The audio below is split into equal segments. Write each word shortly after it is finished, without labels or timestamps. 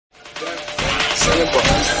selling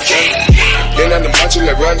behind the then on the macho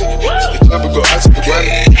like Randy. The chopper go out to the granny.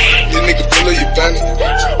 This nigga pull up your bandit.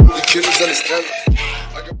 The killers understand it.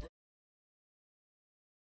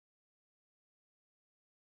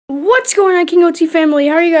 What's going on, King OT family?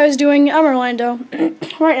 How are you guys doing? I'm Orlando.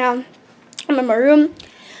 Right now, I'm in my room.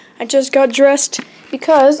 I just got dressed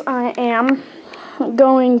because I am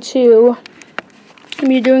going to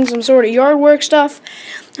be doing some sort of yard work stuff.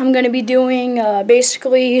 I'm going to be doing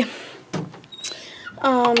basically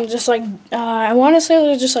just like I want to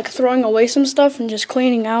say just like throwing away some stuff and just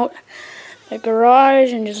cleaning out the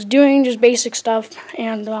garage and just doing just basic stuff.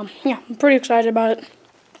 And yeah, I'm pretty excited about it.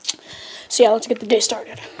 So yeah, let's get the day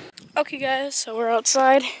started. Okay guys, so we're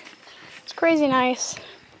outside. It's crazy nice.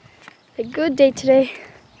 A good day today.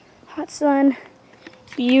 Hot sun,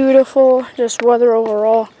 beautiful, just weather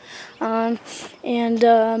overall. Well,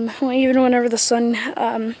 even whenever the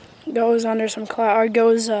sun goes under some cloud or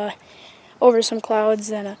goes over some clouds,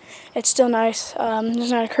 then it's still nice.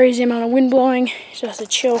 There's not a crazy amount of wind blowing. It's just a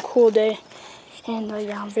chill, cool day, and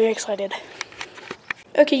yeah, I'm very excited.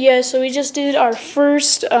 Okay, guys, so we just did our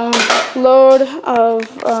first load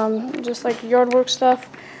of just like yard work stuff.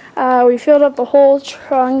 We filled up the whole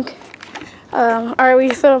trunk. We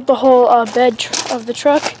filled up the whole bed of the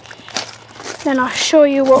truck. Then I'll show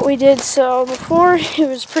you what we did. So before, it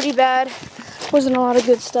was pretty bad. Wasn't a lot of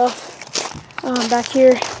good stuff. Back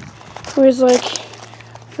here, it was like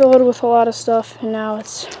filled with a lot of stuff, and now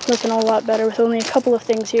it's looking a lot better with only a couple of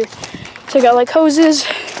things here. So I got like hoses,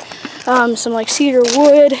 some like cedar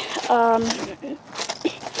wood,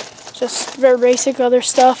 just very basic other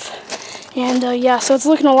stuff, and yeah, so it's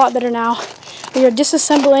looking a lot better now. We are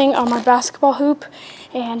disassembling our basketball hoop,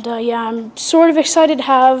 and yeah, I'm sort of excited to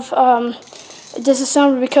have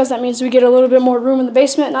disassembled because that means we get a little bit more room in the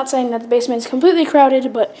basement. Not saying that the basement is completely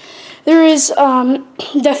crowded, but there is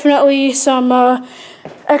definitely some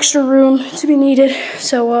extra room to be needed.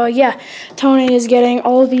 So yeah, Tony is getting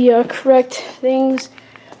all the correct things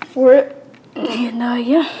for it, and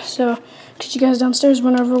yeah, so catch you guys downstairs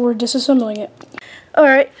whenever we're disassembling it.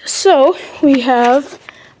 Alright, so we have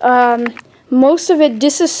most of it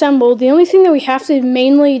disassembled. The only thing that we have to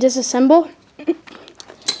mainly disassemble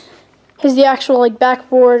is the actual like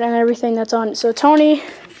backboard and everything that's on it. So Tony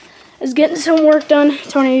is getting some work done.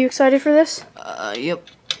 Tony, are you excited for this? Yep.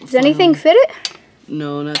 Does anything fit it?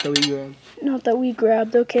 No, not that we grabbed. Not that we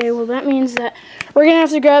grabbed. Okay, well that means that we're gonna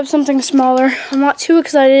have to grab something smaller. I'm not too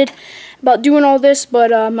excited about doing all this,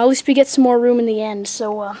 but at least we get some more room in the end.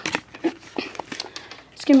 So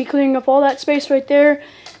it's gonna be clearing up all that space right there,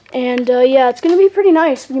 and yeah, it's gonna be pretty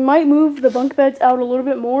nice. We might move the bunk beds out a little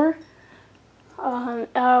bit more,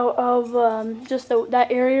 out of just that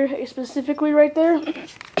area specifically right there.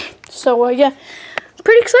 So yeah, I'm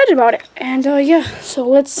pretty excited about it, and yeah, so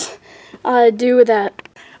let's do that.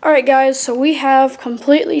 Alright guys, so we have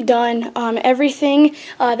completely done everything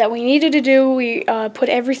that we needed to do. We put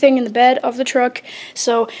everything in the bed of the truck,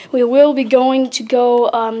 so we will be going to go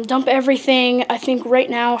dump everything, I think, right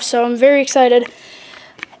now. So I'm very excited,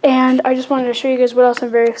 and I just wanted to show you guys what else I'm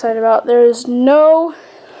very excited about. There's no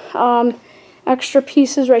extra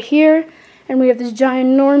pieces right here, and we have this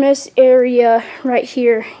ginormous area right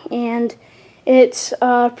here, and it's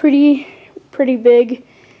pretty big.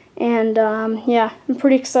 And yeah, I'm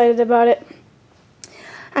pretty excited about it.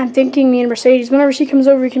 I'm thinking me and Mercedes, whenever she comes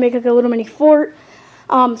over, we can make like a little mini fort.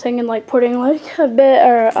 Thinking like putting like a bit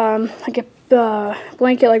or like a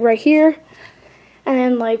blanket like right here, and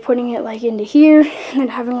then like putting it like into here, and then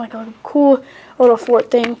having like a cool little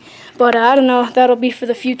fort thing. But I don't know, that'll be for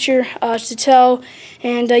the future to tell.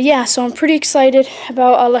 And yeah, so I'm pretty excited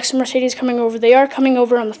about Lex and Mercedes coming over. They are coming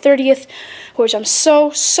over on the 30th, which I'm so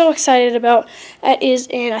excited about. That is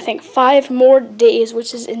in, I think, 5 more days,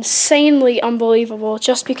 which is insanely unbelievable,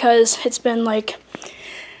 just because it's been like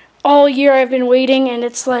all year I've been waiting, and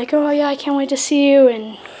it's like, oh yeah, I can't wait to see you,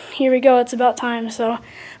 and here we go, it's about time. So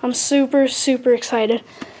I'm super excited.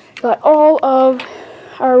 Got all of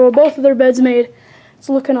our, well, both of their beds made. It's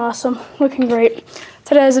looking awesome, looking great.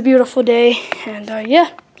 Today is a beautiful day, and yeah,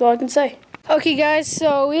 that's all I can say. Okay guys,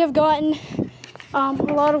 so we have gotten a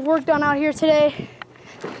lot of work done out here today.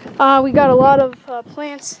 We got a lot of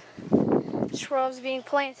plants, shrubs being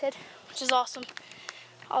planted, which is awesome.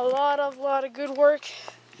 A lot of good work.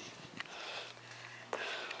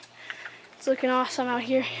 It's looking awesome out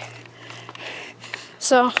here.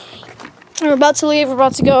 So we're about to leave. We're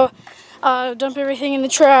about to go dump everything in the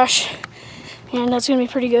trash, and that's gonna be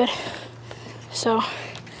pretty good. So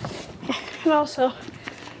yeah. And also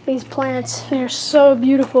these plants, they're so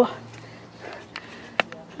beautiful.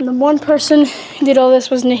 And the one person who did all this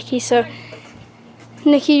was Nikki, so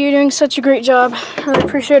Nikki, you're doing such a great job. I really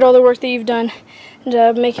appreciate all the work that you've done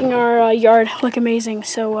and making our yard look amazing.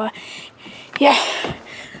 So, yeah.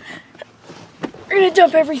 We're gonna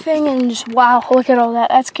dump everything and just, wow, look at all that.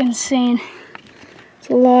 That's insane. It's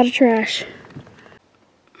a lot of trash.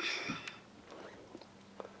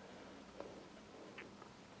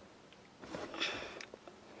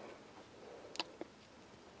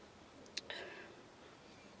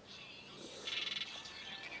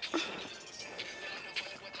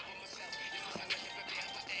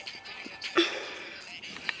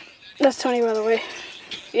 That's Tony, by the way.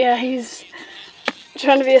 Yeah, he's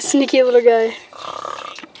trying to be a sneaky little guy.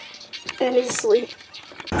 And he's asleep.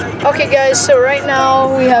 Okay guys, so right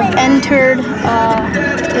now we have entered,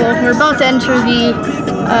 we're about to enter the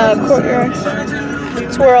courtyard.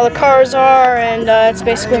 It's where all the cars are, and it's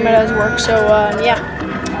basically my dad's work, so yeah.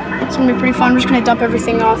 It's gonna be pretty fun. We're just gonna dump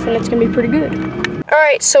everything off and it's gonna be pretty good.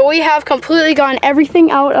 Alright, so we have completely gotten everything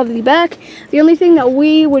out of the back. The only thing that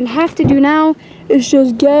we would have to do now is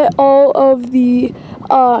just get all of the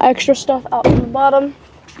extra stuff out from the bottom.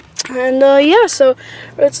 And yeah, so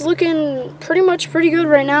it's looking pretty good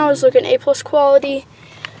right now. It's looking A+ quality.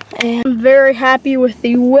 And I'm very happy with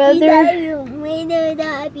the weather.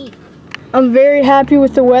 I'm very happy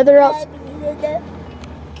with the weather out.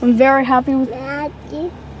 I'm very happy with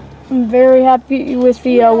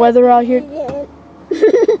the weather out here.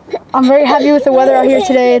 I'm very happy with the weather out here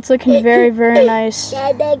today. It's looking very nice.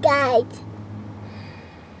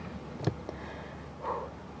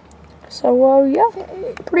 So, yeah,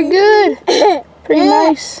 pretty good, pretty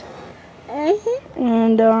nice,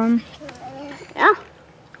 and, yeah,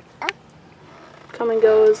 Come and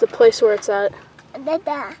Go is the place where it's at.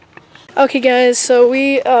 Okay, guys, so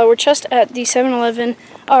we're just at the 7-Eleven,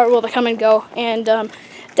 well, the Come and Go, and,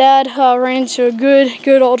 Dad ran into a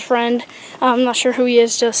good old friend. I'm not sure who he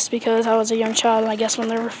is just because I was a young child, I guess, when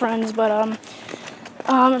they were friends, but,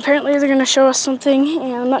 apparently they're going to show us something,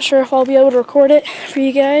 and I'm not sure if I'll be able to record it for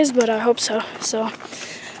you guys, but I hope so. So,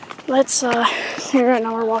 let's, right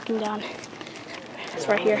now we're walking down. It's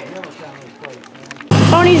right here.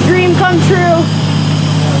 Tony's dream come true.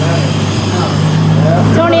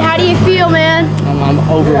 Tony, how do you feel, man? I'm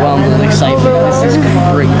overwhelmed with excitement. This is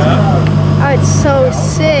crazy. Oh, it's so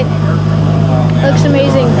sick. Looks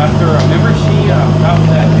amazing.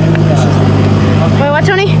 Wait, what,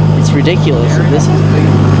 Tony? It's ridiculous. This is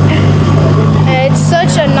It's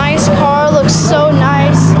such a nice car. Looks so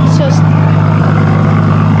nice. It's just it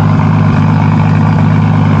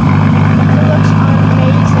looks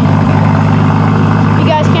amazing. You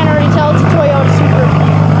guys can't already tell it's a Toyota Supra.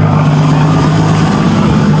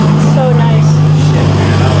 It's so nice.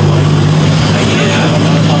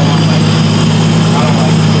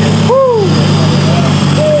 Woo!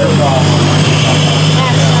 That's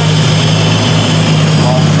nice.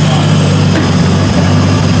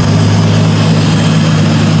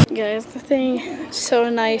 Guys, the thing is so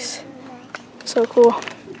nice, so cool.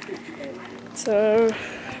 It's a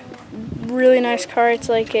really nice car. It's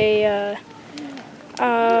like a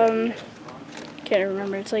can't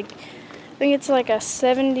remember. It's like, I think it's like a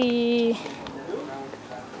 77.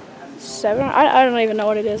 I don't even know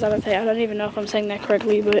what it is. I don't even know if I'm saying that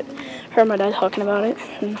correctly, but I heard my dad talking about it.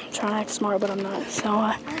 And I'm trying to act smart, but I'm not.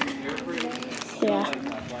 So yeah,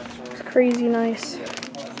 it's crazy nice.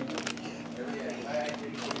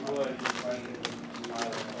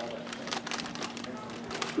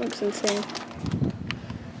 Looks insane.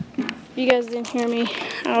 If you guys didn't hear me,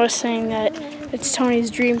 I was saying that it's Tony's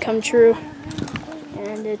dream come true,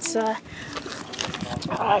 and it's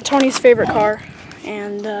Tony's favorite car,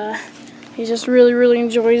 and he just really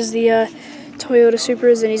enjoys the Toyota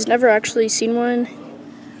Supras, and he's never actually seen one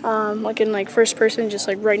like in like first person, just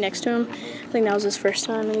like right next to him. I think that was his first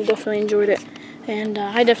time, and he definitely enjoyed it, and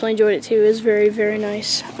I definitely enjoyed it too. It was very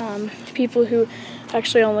nice. People who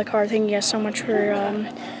actually own the car, thank you guys so much for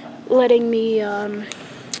letting me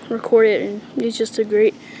record it, and it's just a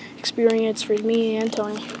great experience for me and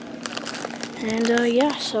Tony. And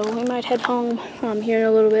yeah, so we might head home here in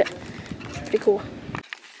a little bit. Pretty cool.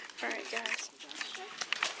 Alright guys,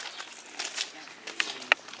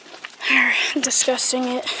 we're discussing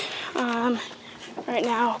it right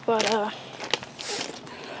now, but we're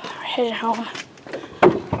headed home.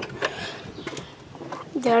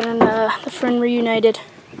 Dad and the friend reunited.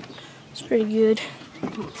 It's pretty good.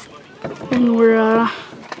 And we're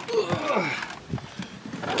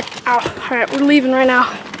alright, we're leaving right now.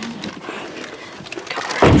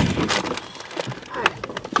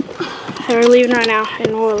 Alright, we're leaving right now,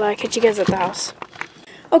 and we'll catch you guys at the house.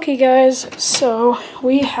 Okay guys, so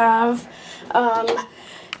we have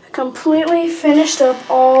completely finished up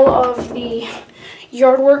all of the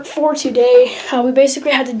yard work for today. We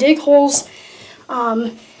basically had to dig holes,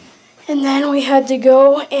 and then we had to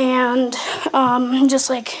go and just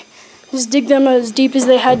dig them as deep as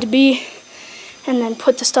they had to be, and then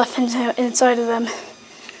put the stuff inside of them,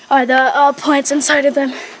 the plants inside of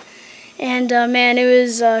them. And man, it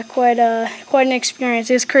was quite an experience.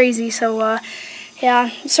 It was crazy. So yeah,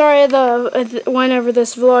 sorry whenever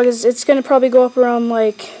this vlog is, it's gonna probably go up around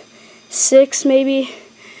like 6 maybe.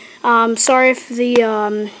 Sorry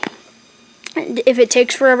if it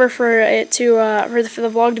takes forever for the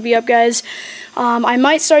vlog to be up, guys. I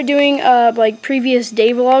might start doing like previous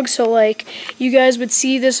day vlogs, so like you guys would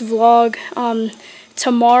see this vlog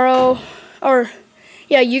tomorrow, or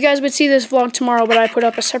yeah, you guys would see this vlog tomorrow, but I put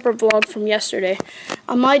up a separate vlog from yesterday.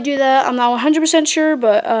 I might do that. I'm not 100% sure,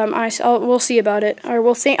 but we'll see about it, or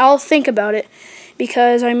I'll think about it,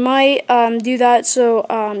 because I might do that. So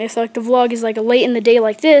if like the vlog is like late in the day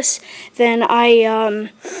like this, then I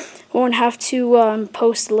won't have to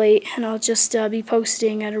post late, and I'll just be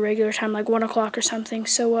posting at a regular time, like 1 o'clock or something.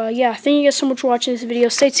 So yeah, thank you guys so much for watching this video.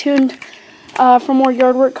 Stay tuned for more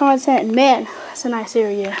yard work content, and man, it's a nice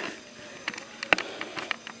area.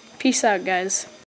 Peace out, guys.